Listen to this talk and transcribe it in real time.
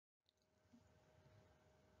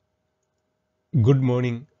Good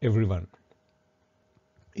morning, everyone.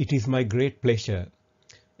 It is my great pleasure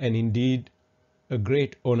and indeed a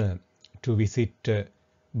great honor to visit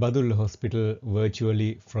Badulla Hospital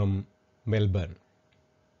virtually from Melbourne.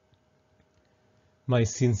 My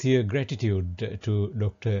sincere gratitude to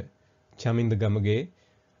Dr. Chaminda Gamage,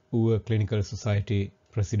 Clinical Society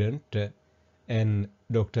President, and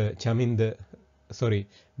Dr. Dhammika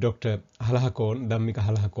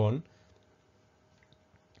Halahakon,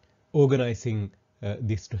 organizing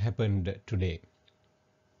this to happen today.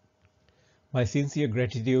 My sincere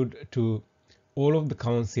gratitude to all of the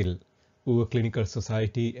Council, Clinical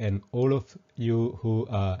Society, and all of you who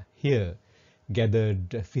are here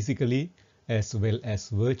gathered physically as well as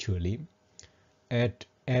virtually,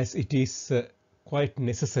 as it is quite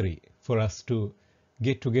necessary for us to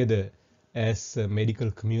get together as a medical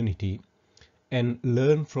community and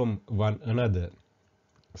learn from one another,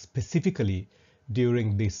 specifically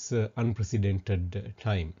during this unprecedented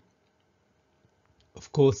time.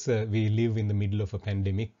 Of course, we live in the middle of a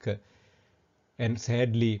pandemic, and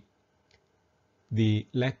sadly, the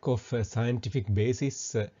lack of scientific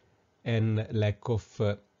basis and lack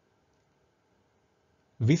of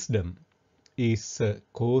wisdom is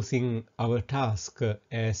causing our task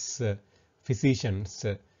as physicians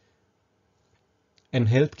and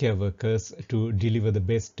healthcare workers to deliver the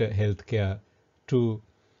best healthcare to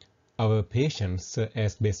our patients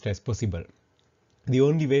as best as possible. The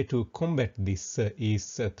only way to combat this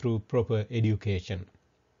is through proper education.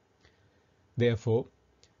 Therefore,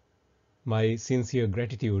 my sincere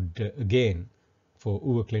gratitude again for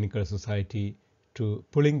our Clinical Society to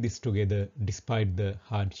pulling this together despite the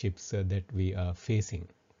hardships that we are facing.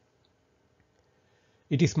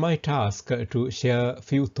 It is my task to share a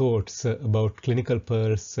few thoughts about clinical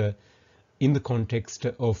pearls in the context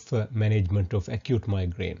of management of acute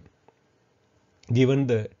migraine. Given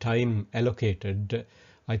the time allocated,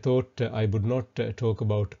 I thought I would not talk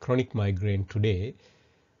about chronic migraine today.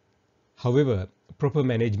 However, proper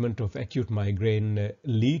management of acute migraine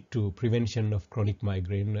lead to prevention of chronic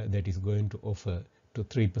migraine that is going to occur to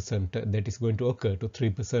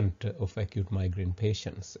 3% of acute migraine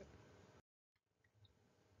patients.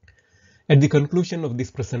 At the conclusion of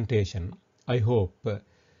this presentation, I hope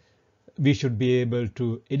we should be able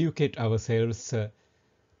to educate ourselves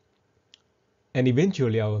and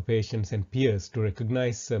eventually our patients and peers to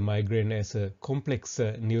recognize migraine as a complex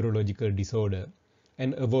neurological disorder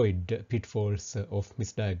and avoid pitfalls of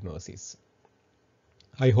misdiagnosis.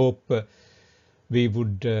 I hope we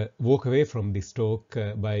would walk away from this talk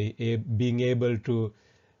by being able to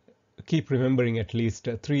keep remembering at least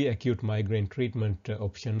 3 acute migraine treatment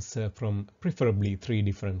options from preferably 3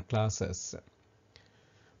 different classes.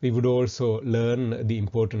 We would also learn the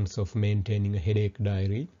importance of maintaining a headache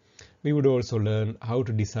diary. We would also learn how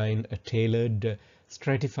to design a tailored,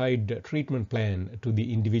 stratified treatment plan to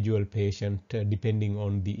the individual patient depending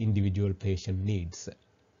on the individual patient needs.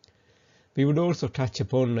 We would also touch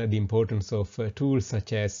upon the importance of tools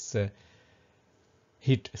such as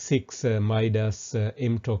HIT6, MIDAS,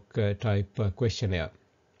 MTOC type questionnaire.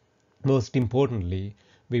 Most importantly,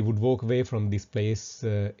 we would walk away from this place,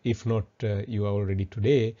 if not you are already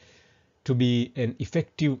today, to be an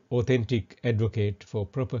effective, authentic advocate for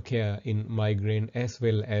proper care in migraine as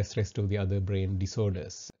well as rest of the other brain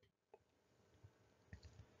disorders.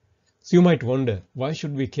 So you might wonder, why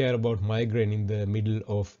should we care about migraine in the middle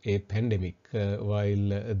of a pandemic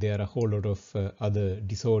while there are a whole lot of other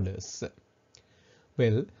disorders?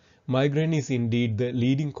 Well, migraine is indeed the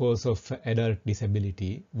leading cause of adult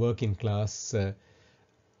disability, working class,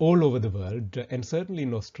 all over the world, and certainly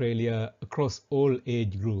in Australia across all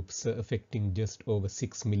age groups, affecting just over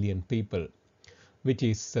 6 million people, which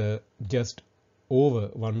is just over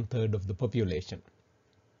 1/3 of the population.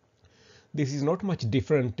 This is not much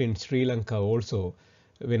different in Sri Lanka also.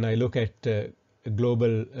 When I look at a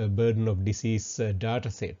global burden of disease data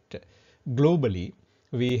set, globally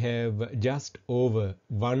we have just over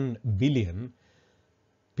 1 billion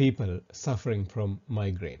people suffering from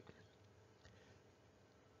migraine.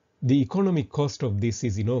 The economic cost of this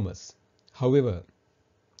is enormous. However,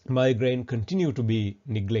 migraine continue to be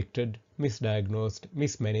neglected, misdiagnosed,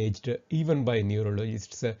 mismanaged, even by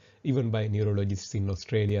neurologists in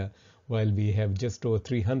Australia, while we have just over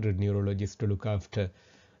 300 neurologists to look after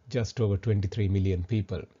just over 23 million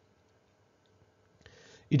people.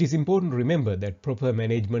 It is important to remember that proper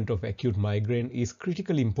management of acute migraine is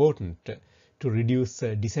critically important to reduce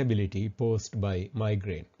disability posed by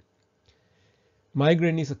migraine.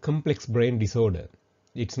 Migraine is a complex brain disorder.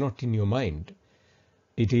 It's not in your mind.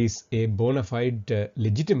 It is a bona fide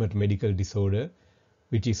legitimate medical disorder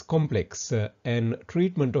which is complex, and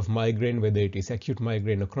treatment of migraine, whether it is acute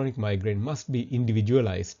migraine or chronic migraine, must be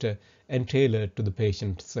individualized and tailored to the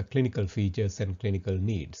patient's clinical features and clinical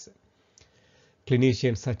needs.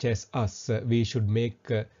 Clinicians such as us, we should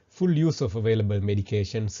make full use of available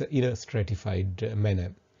medications in a stratified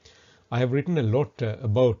manner. I have written a lot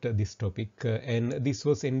about this topic, and this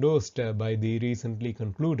was endorsed by the recently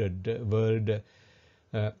concluded World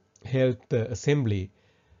Health Assembly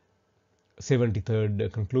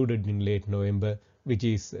 73rd, concluded in late November, which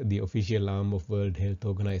is the official arm of World Health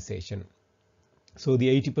Organization. So the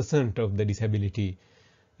 80% of the disability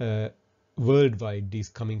worldwide is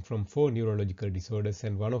coming from 4 neurological disorders,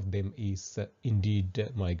 and one of them is indeed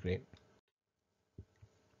migraine.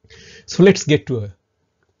 So let's get to a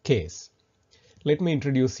case. Let me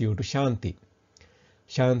introduce you to Shanti.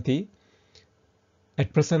 Shanti,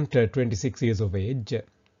 at present 26 years of age,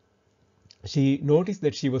 she noticed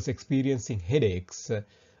that she was experiencing headaches,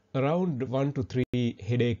 around 1 to 3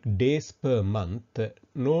 headache days per month.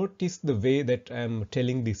 Notice the way that I'm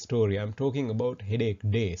telling this story. I'm talking about headache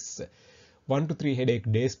days. 1 to 3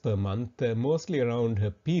 headache days per month, mostly around her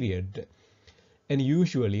period. And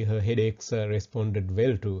usually her headaches responded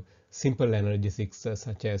well to simple analgesics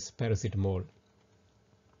such as paracetamol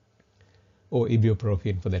or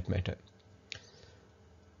ibuprofen for that matter.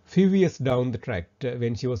 Few years down the track,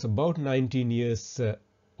 when she was about 19 years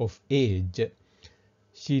of age,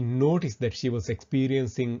 she noticed that she was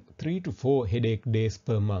experiencing 3 to 4 headache days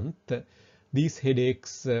per month. These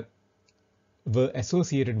headaches were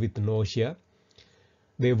associated with nausea.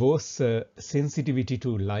 There was sensitivity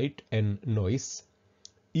to light and noise.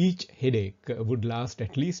 Each headache would last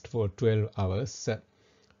at least for 12 hours.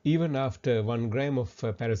 Even after 1 gram of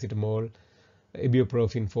paracetamol,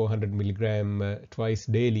 ibuprofen 400 milligram twice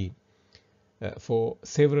daily for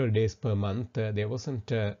several days per month, there wasn't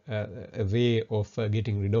a way of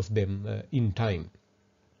getting rid of them in time.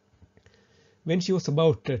 When she was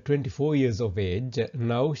about 24 years of age,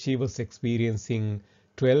 now she was experiencing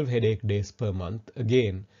 12 headache days per month,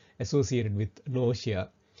 again associated with nausea,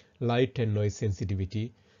 light and noise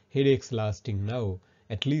sensitivity, headaches lasting now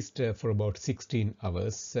at least for about 16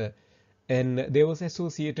 hours. And there was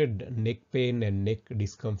associated neck pain and neck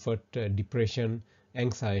discomfort, depression,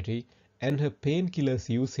 anxiety, and her painkillers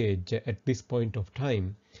usage at this point of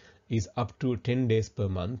time is up to 10 days per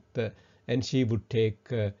month, and she would take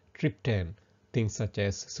triptan, things such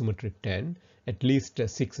as sumatriptan, at least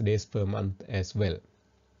 6 days per month as well.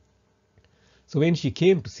 So when she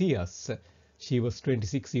came to see us, she was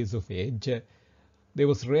 26 years of age. There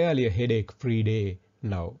was rarely a headache-free day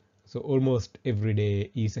now. So almost every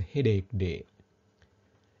day is a headache day.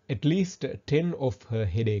 At least 10 of her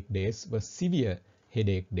headache days were severe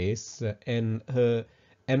headache days, and her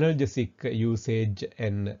analgesic usage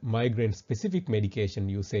and migraine-specific medication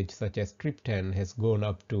usage such as triptan has gone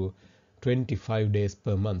up to 25 days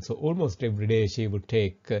per month. So almost every day she would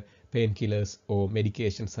take painkillers or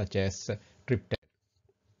medication such as triptan.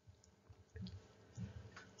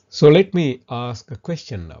 So let me ask a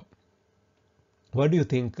question now. What do you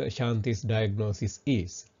think Shanti's diagnosis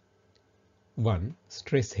is? 1.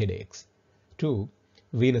 Stress headaches. 2.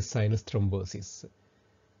 Venous sinus thrombosis.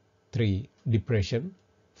 3. Depression.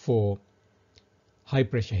 4. High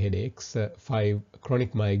pressure headaches. 5.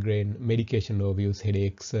 Chronic migraine, medication overuse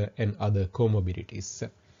headaches, and other comorbidities.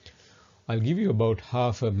 I'll give you about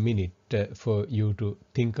half a minute for you to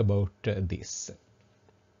think about this.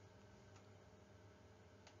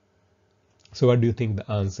 So what do you think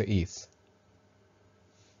the answer is?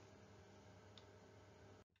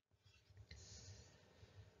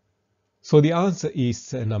 So the answer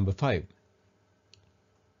is number 5.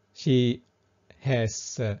 She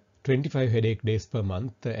has 25 headache days per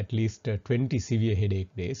month, at least 20 severe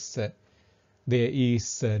headache days. There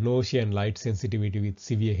is nausea and light sensitivity with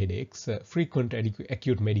severe headaches, frequent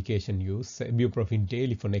acute medication use, ibuprofen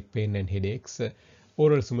daily for neck pain and headaches,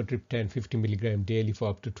 oral sumatriptan 50 mg daily for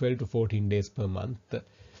up to 12 to 14 days per month,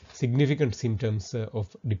 significant symptoms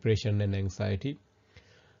of depression and anxiety.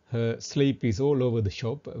 Her sleep is all over the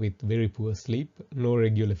shop with very poor sleep, no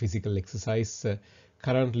regular physical exercise,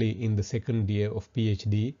 currently in the second year of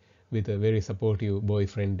PhD with a very supportive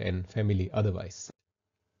boyfriend and family otherwise.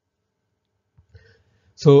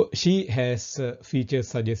 So she has features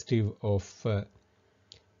suggestive of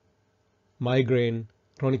migraine,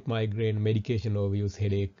 chronic migraine, medication overuse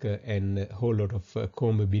headache, and a whole lot of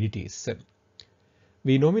comorbidities.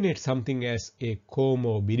 We nominate something as a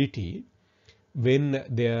comorbidity when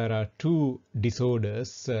there are 2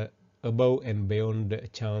 disorders above and beyond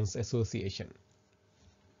chance association.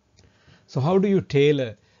 So how do you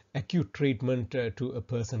tailor acute treatment to a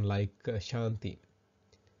person like Shanti?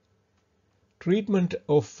 Treatment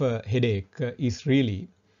of headache is really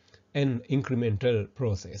an incremental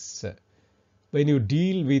process. When you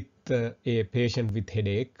deal with a patient with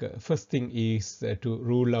headache, first thing is to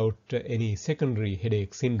rule out any secondary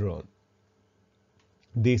headache syndrome.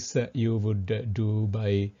 This you would do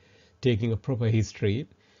by taking a proper history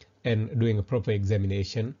and doing a proper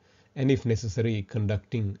examination, and if necessary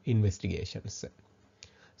conducting investigations.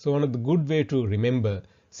 So one of the good way to remember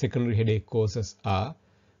secondary headache causes are,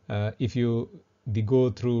 if you go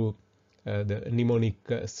through the mnemonic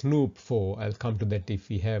SNOOP 4, I'll come to that if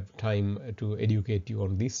we have time to educate you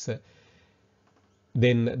on this,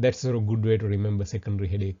 then that's a good way to remember secondary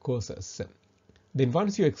headache causes. Then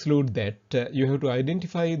once you exclude that, you have to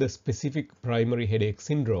identify the specific primary headache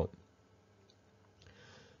syndrome.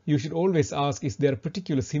 You should always ask, is there a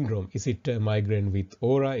particular syndrome? Is it migraine with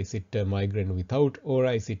aura? Is it migraine without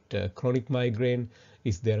aura? Is it chronic migraine?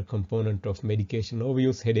 Is there a component of medication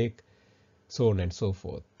overuse headache? So on and so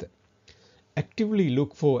forth. Actively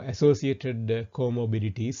look for associated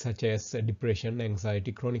comorbidities such as depression,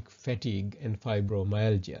 anxiety, chronic fatigue, and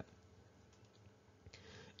fibromyalgia.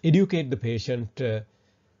 Educate the patient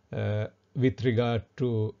with regard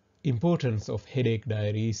to importance of headache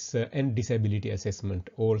diaries and disability assessment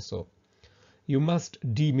also. You must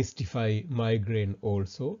demystify migraine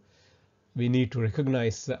also. We need to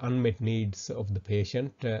recognize the unmet needs of the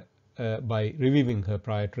patient by reviewing her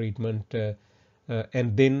prior treatment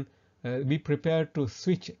and then be prepared to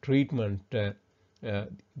switch treatment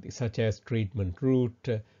such as treatment route,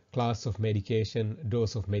 class of medication,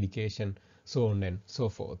 dose of medication, so on and so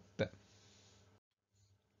forth.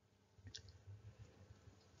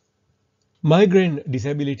 Migraine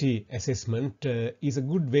disability assessment is a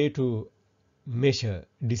good way to measure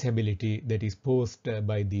disability that is posed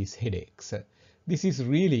by these headaches. This is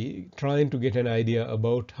really trying to get an idea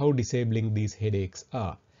about how disabling these headaches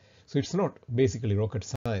are. So it's not basically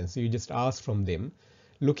rocket science. You just ask from them,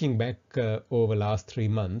 looking back over last 3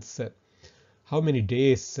 months, how many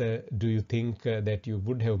days do you think that you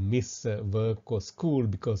would have missed work or school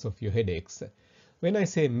because of your headaches? When I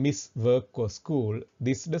say miss work or school,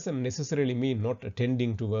 this doesn't necessarily mean not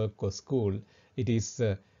attending to work or school. It is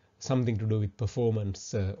something to do with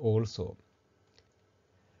performance also.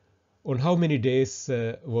 On how many days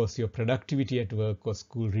was your productivity at work or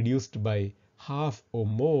school reduced by half or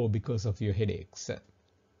more because of your headaches?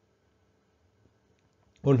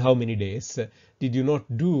 On how many days did you not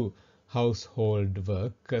do household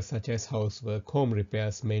work such as housework, home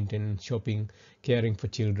repairs, maintenance, shopping, caring for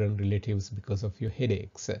children, relatives because of your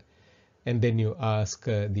headaches? And then you ask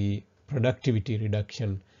the productivity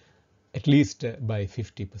reduction at least by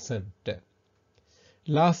 50%.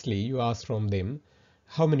 Lastly, you ask from them,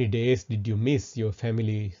 how many days did you miss your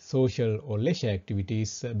family, social or leisure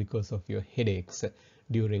activities because of your headaches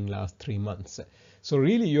during last 3 months? So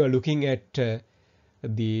really you are looking at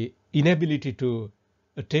the inability to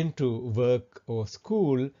attend to work or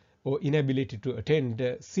school, or inability to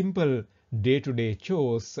attend simple day-to-day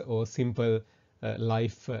chores or simple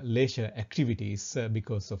life leisure activities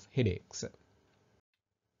because of headaches.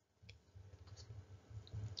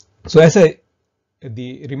 So as I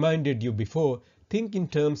reminded you before, think in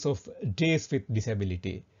terms of days with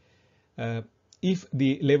disability. If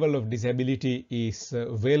the level of disability is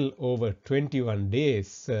well over 21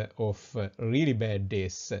 days of really bad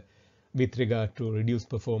days with regard to reduced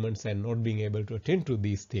performance and not being able to attend to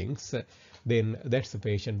these things, then that's a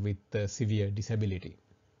patient with severe disability.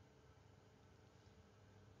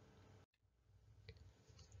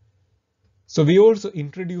 So we also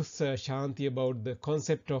introduced Shanti about the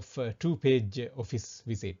concept of two-page office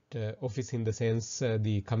visit. Office in the sense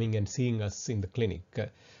the coming and seeing us in the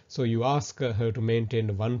clinic. So you ask her to maintain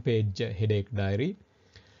a one-page headache diary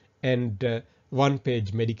and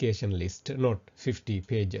one-page medication list, not 50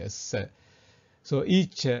 pages. So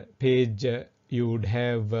each page you would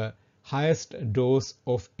have highest dose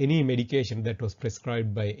of any medication that was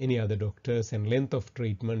prescribed by any other doctors and length of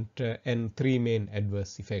treatment and 3 main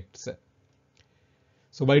adverse effects.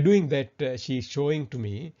 So by doing that, she is showing to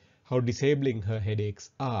me how disabling her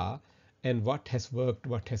headaches are and what has worked,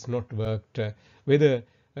 what has not worked, whether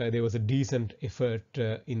there was a decent effort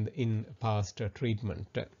in past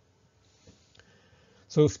treatment.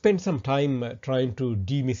 So spend some time trying to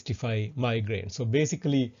demystify migraine. So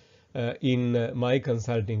basically in my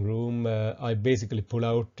consulting room, I basically pull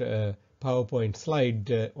out a PowerPoint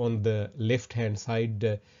slide on the left hand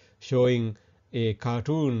side showing a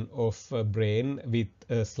cartoon of a brain with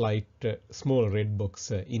a slight small red box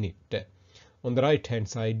in it. On the right hand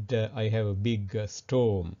side I have a big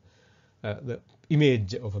storm, the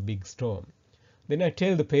image of a big storm. Then I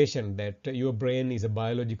tell the patient that your brain is a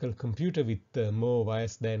biological computer with more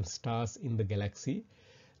wires than stars in the galaxy.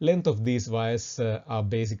 Length of these wires are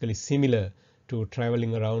basically similar to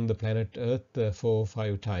traveling around the planet Earth 4 or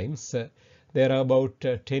 5 times. There are about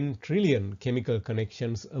 10 trillion chemical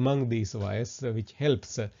connections among these wires, which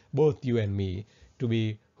helps both you and me to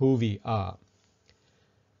be who we are.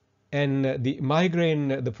 And the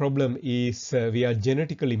migraine, the problem is we are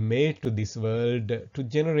genetically made to this world to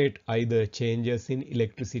generate either changes in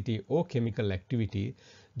electricity or chemical activity,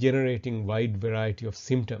 generating wide variety of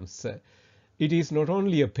symptoms. It is not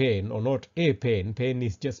only a pain or not a pain, pain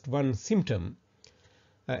is just one symptom.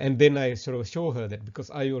 And then I sort of show her that because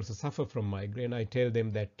I also suffer from migraine, I tell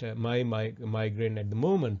them that my migraine at the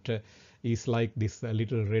moment is like this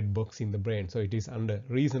little red box in the brain. So it is under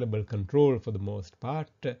reasonable control for the most part.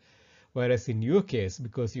 Whereas in your case,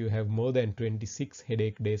 because you have more than 26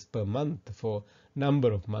 headache days per month for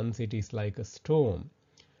number of months, it is like a storm.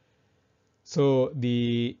 So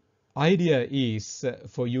the idea is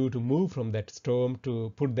for you to move from that storm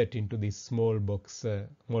to put that into this small box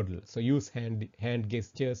model. So use hand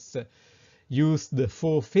gestures, use the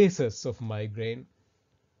 4 phases of migraine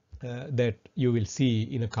that you will see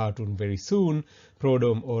in a cartoon very soon: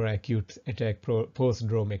 prodrome or acute attack,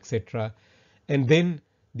 postdrome, etc. And then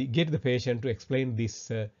get the patient to explain this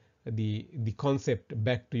the concept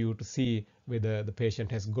back to you to see whether the patient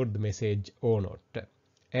has got the message or not.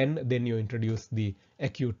 And then you introduce the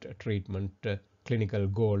acute treatment clinical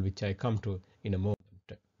goal, which I come to in a moment.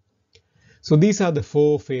 So these are the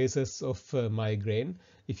 4 phases of migraine.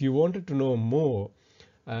 If you wanted to know more,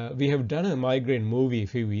 we have done a migraine movie a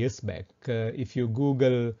few years back. If you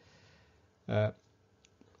Google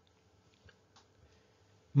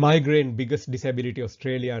migraine biggest disability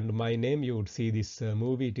Australia under my name, you would see this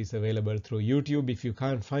movie. It is available through YouTube. If you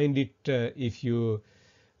can't find it, if you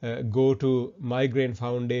go to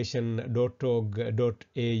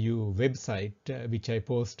migrainefoundation.org.au website, which I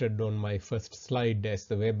posted on my first slide as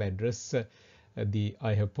the web address.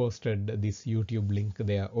 I have posted this YouTube link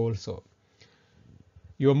there also.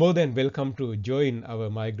 You are more than welcome to join our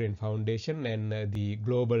Migraine Foundation and the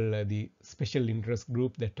global, the special interest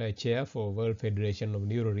group that I chair for World Federation of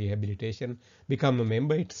Neurorehabilitation. Become a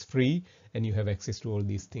member, it's free, and you have access to all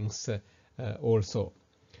these things also.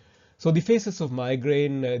 So the phases of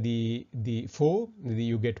migraine, the 4,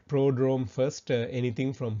 you get prodrome first,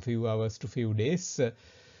 anything from few hours to few days.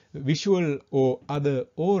 Visual or other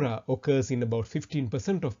aura occurs in about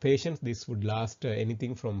 15% of patients. This would last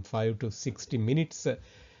anything from 5 to 60 minutes.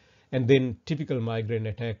 And then typical migraine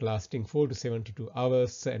attack lasting 4 to 72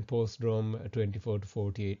 hours and postdrome 24 to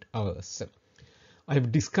 48 hours. I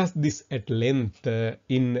have discussed this at length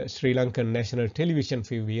in Sri Lankan national television a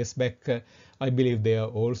few years back. I believe they are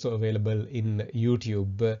also available in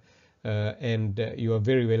YouTube. And you are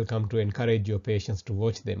very welcome to encourage your patients to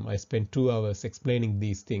watch them. I spent 2 hours explaining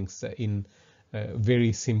these things in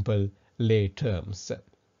very simple lay terms.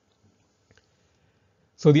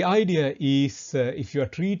 So the idea is if you are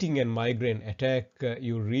treating a migraine attack,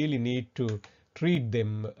 you really need to treat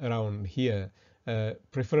them around here,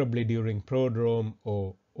 preferably during prodrome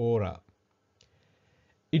or aura.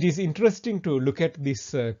 It is interesting to look at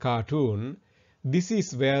this cartoon. This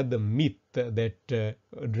is where the myth that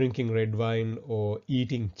drinking red wine or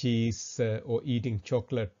eating cheese or eating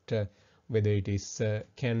chocolate, whether it is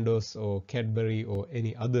Candos or Cadbury or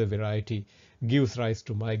any other variety, gives rise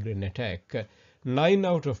to migraine attack. 9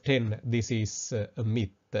 out of 10, this is a myth.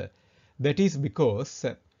 That is because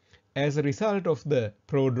as a result of the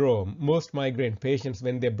prodrome, most migraine patients,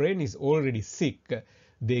 when their brain is already sick,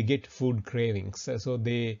 they get food cravings. So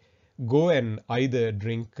they go and either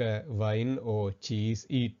drink wine or cheese,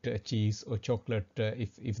 eat cheese or chocolate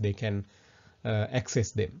if they can access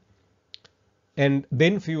them. And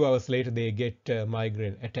then few hours later they get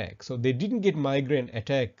migraine attack. So they didn't get migraine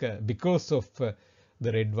attack because of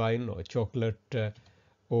the red wine or chocolate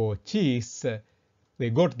or cheese. They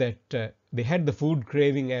got that they had the food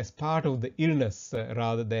craving as part of the illness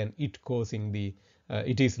rather than it causing the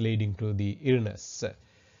it is leading to the illness.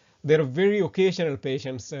 There are very occasional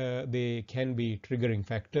patients, they can be triggering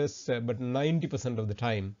factors, but 90% of the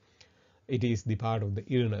time it is the part of the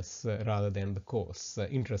illness rather than the cause.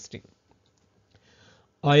 Interesting.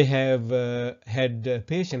 I have had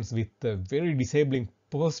patients with very disabling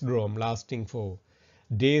postdrome lasting for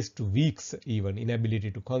days to weeks even,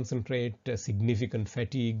 inability to concentrate, significant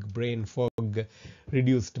fatigue, brain fog,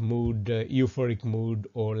 reduced mood, euphoric mood,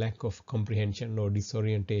 or lack of comprehension or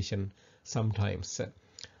disorientation sometimes.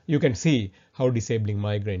 You can see how disabling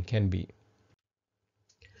migraine can be.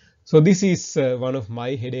 So this is one of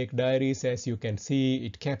my headache diaries. As you can see,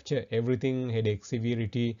 it captures everything: headache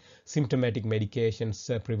severity, symptomatic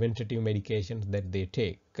medications, preventative medications that they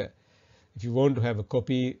take. If you want to have a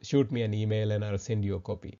copy, shoot me an email and I'll send you a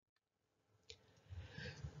copy.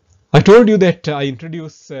 I told you that I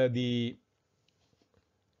introduced the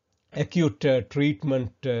acute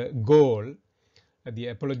treatment goal. The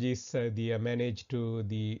apologies, I managed to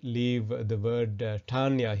leave the word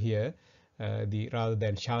Tanya here rather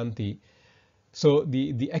than Shanti. So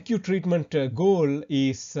the acute treatment goal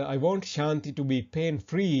is I want Shanti to be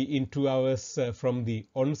pain-free in 2 hours from the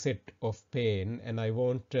onset of pain, and I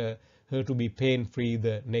want her to be pain-free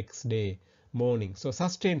the next day morning. So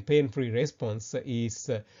sustained pain-free response is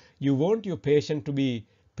you want your patient to be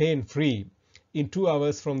pain-free in 2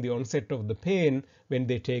 hours from the onset of the pain when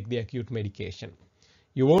they take the acute medication.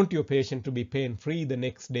 You want your patient to be pain-free the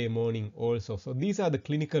next day morning also. So these are the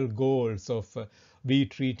clinical goals of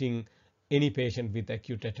retreating any patient with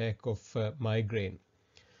acute attack of migraine.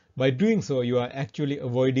 By doing so, you are actually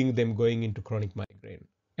avoiding them going into chronic migraine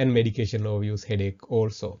and medication overuse headache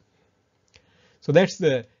also. So that's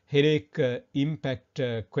the headache impact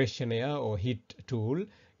questionnaire or HIT tool.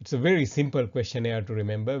 It's a very simple questionnaire to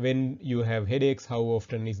remember. When you have headaches, how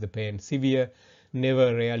often is the pain severe?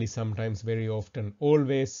 Never, rarely, sometimes, very often,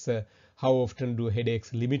 always. How often do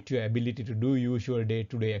headaches limit your ability to do usual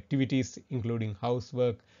day-to-day activities, including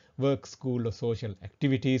housework, work, school, or social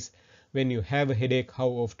activities? When you have a headache, how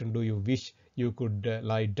often do you wish you could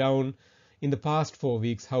lie down? In the past 4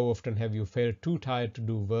 weeks, how often have you felt too tired to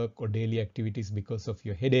do work or daily activities because of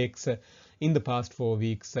your headaches? In the past 4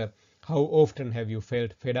 weeks, how often have you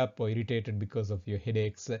felt fed up or irritated because of your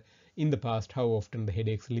headaches? In the past, how often the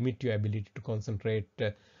headaches limit your ability to concentrate,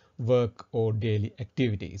 work, or daily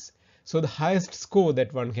activities? So the highest score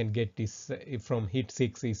that one can get is from HIT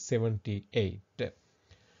 6 is 78.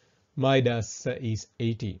 MIDAS is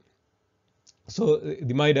 80. So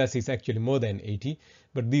the MIDAS is actually more than 80,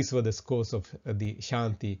 but these were the scores of the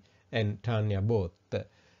Shanti and Tanya both.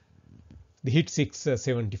 The HIT 6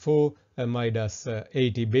 74, MIDAS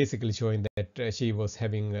 80, basically showing that she was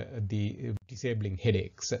having the disabling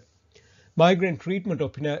headaches. Migraine treatment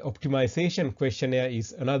optimization questionnaire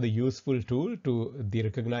is another useful tool to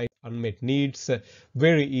recognize unmet needs.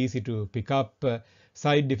 Very easy to pick up.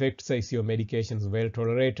 Side effects: is your medications well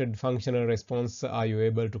tolerated? Functional response: are you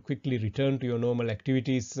able to quickly return to your normal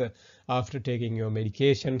activities after taking your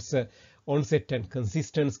medications? Onset and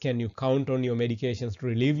consistence: can you count on your medications to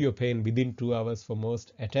relieve your pain within 2 hours for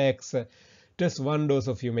most attacks? Does one dose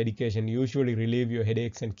of your medication usually relieve your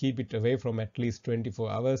headaches and keep it away from at least 24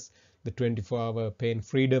 hours? The 24-hour pain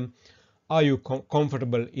freedom. Are you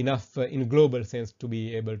comfortable enough in global sense to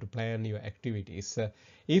be able to plan your activities?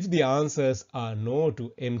 If the answers are no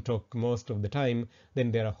to MTOC most of the time,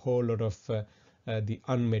 then there are a whole lot of the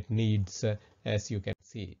unmet needs, as you can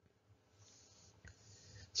see.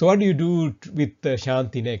 So what do you do with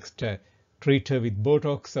Shanti next? Treat her with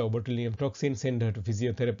Botox or botulinum toxin, send her to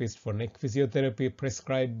physiotherapist for neck physiotherapy,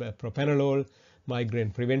 prescribe propranolol, migraine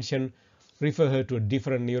prevention, refer her to a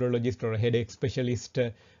different neurologist or a headache specialist,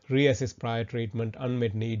 reassess prior treatment,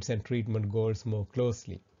 unmet needs, and treatment goals more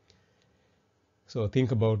closely. So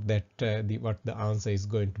think about that, what the answer is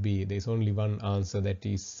going to be. There's only one answer that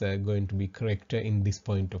is going to be correct in this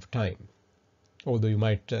point of time, although you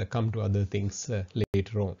might come to other things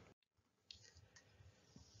later on.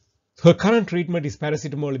 Her current treatment is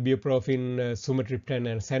paracetamol, ibuprofen, sumatriptan,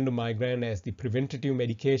 and sandomigrane as the preventative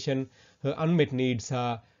medication. Her unmet needs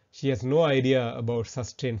are: she has no idea about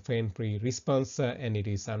sustained pain-free response, and it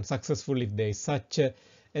is unsuccessful if there is such,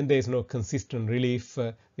 and there is no consistent relief,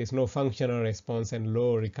 there is no functional response, and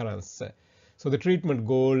low recurrence. So the treatment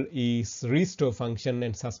goal is restore function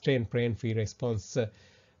and sustain pain-free response,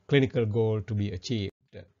 clinical goal to be achieved.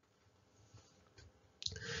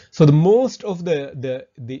 So the most of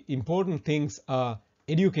the important things are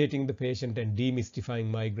educating the patient and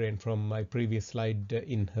demystifying migraine from my previous slide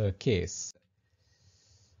in her case.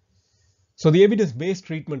 So the evidence-based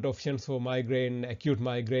treatment options for migraine, acute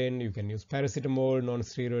migraine: you can use paracetamol,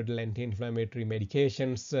 non-steroidal anti-inflammatory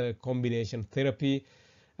medications, combination therapy.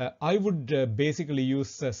 I would basically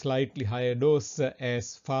use a slightly higher dose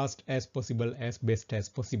as fast as possible, as best as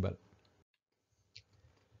possible.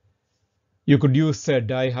 You could use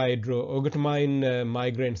dihydroergotamine,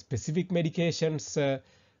 migraine-specific medications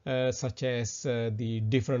such as the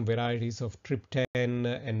different varieties of triptan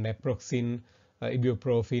and naproxen,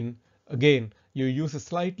 ibuprofen. Again, you use a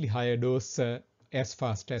slightly higher dose as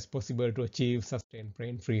fast as possible to achieve sustained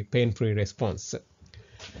pain-free response.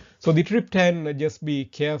 So the triptan, just be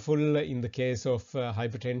careful in the case of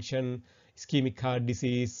hypertension, ischemic heart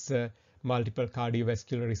disease, multiple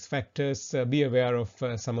cardiovascular risk factors. Be aware of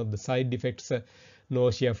some of the side effects,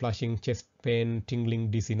 nausea, flushing, chest pain, tingling,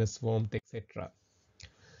 dizziness, warmth, etc.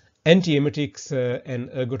 Antiemetics and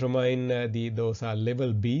ergotamine, those are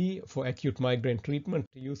level B for acute migraine treatment,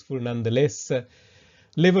 useful nonetheless.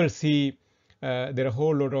 Level C, there are a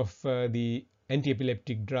whole lot of the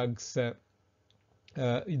anti-epileptic drugs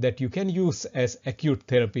that you can use as acute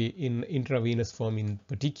therapy in intravenous form in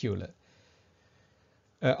particular.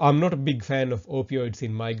 I'm not a big fan of opioids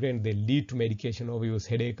in migraine. They lead to medication overuse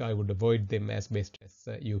headache. I would avoid them as best as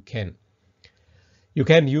you can. You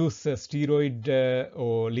can use steroid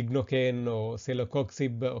or lignocaine or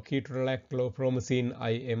celecoxib or ketorolac, chlorpromazine,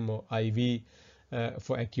 IM or IV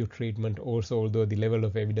for acute treatment also, although the level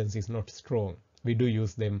of evidence is not strong. We do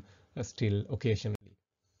use them still occasionally.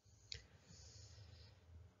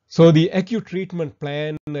 So the acute treatment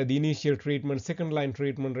plan, the initial treatment, second line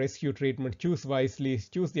treatment, rescue treatment, choose wisely,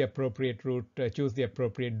 choose the appropriate route, choose the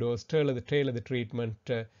appropriate dose, tailor the treatment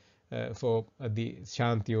for the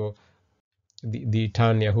Shanti or the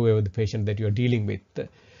Tanya, whoever the patient that you're dealing with.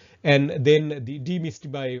 And then the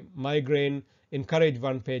demystify migraine, encourage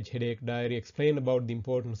one-page headache diary, explain about the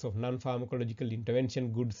importance of non-pharmacological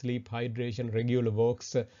intervention, good sleep, hydration, regular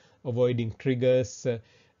walks, avoiding triggers,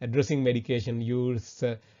 addressing medication use,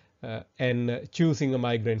 and choosing a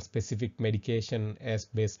migraine-specific medication as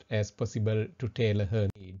best as possible to tailor her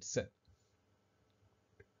needs.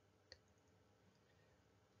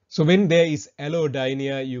 So when there is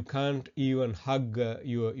allodynia, you can't even hug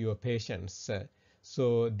your patients.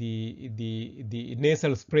 So the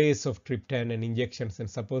nasal sprays of triptan and injections and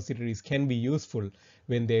suppositories can be useful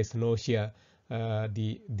when there is nausea,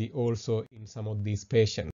 also in some of these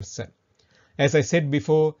patients. As I said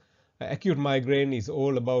before, acute migraine is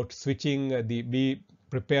all about switching. Be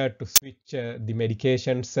prepared to switch the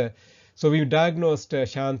medications. So we diagnosed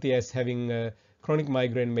Shanti as having chronic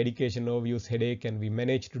migraine medication overuse headache, and we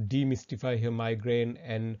managed to demystify her migraine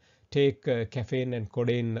and take caffeine and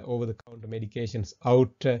codeine over-the-counter medications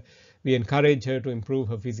out. We encourage her to improve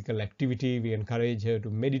her physical activity. We encourage her to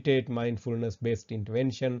meditate, mindfulness-based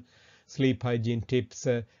intervention, sleep hygiene tips.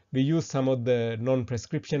 We use some of the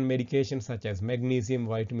non-prescription medications such as magnesium,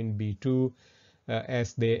 vitamin B2,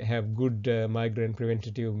 as they have good migraine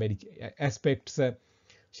preventative aspects.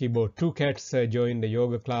 She bought 2 cats, joined the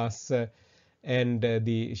yoga class, and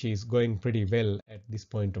she's going pretty well at this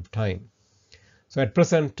point of time. So at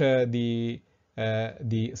present, the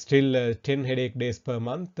still 10 headache days per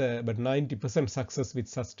month, but 90% success with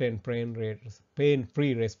sustained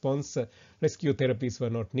pain-free response. Rescue therapies were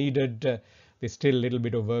not needed. There's still a little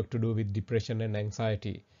bit of work to do with depression and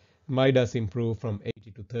anxiety. MIDAS improved from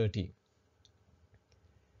 80 to 30.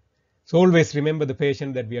 So always remember the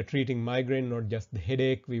patient that we are treating migraine, not just the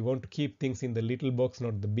headache. We want to keep things in the little box,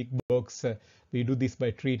 not the big box. We do this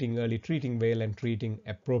by treating early, treating well, and treating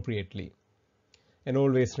appropriately. And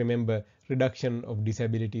always remember, reduction of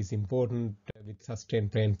disability is important with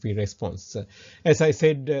sustained pain-free response. As I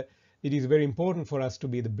said, it is very important for us to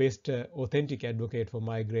be the best authentic advocate for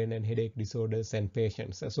migraine and headache disorders and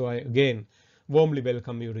patients. So I again warmly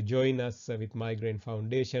welcome you to join us with Migraine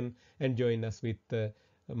Foundation and join us with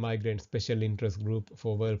Migraine Special Interest Group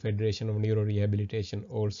for World Federation of Neurorehabilitation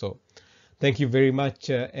also. Thank you very much,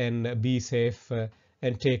 and be safe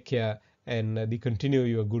and take care, and continue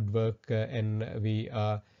your good work, and we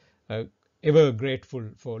are ever grateful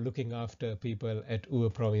for looking after people at Ua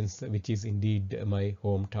province, which is indeed my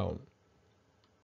hometown.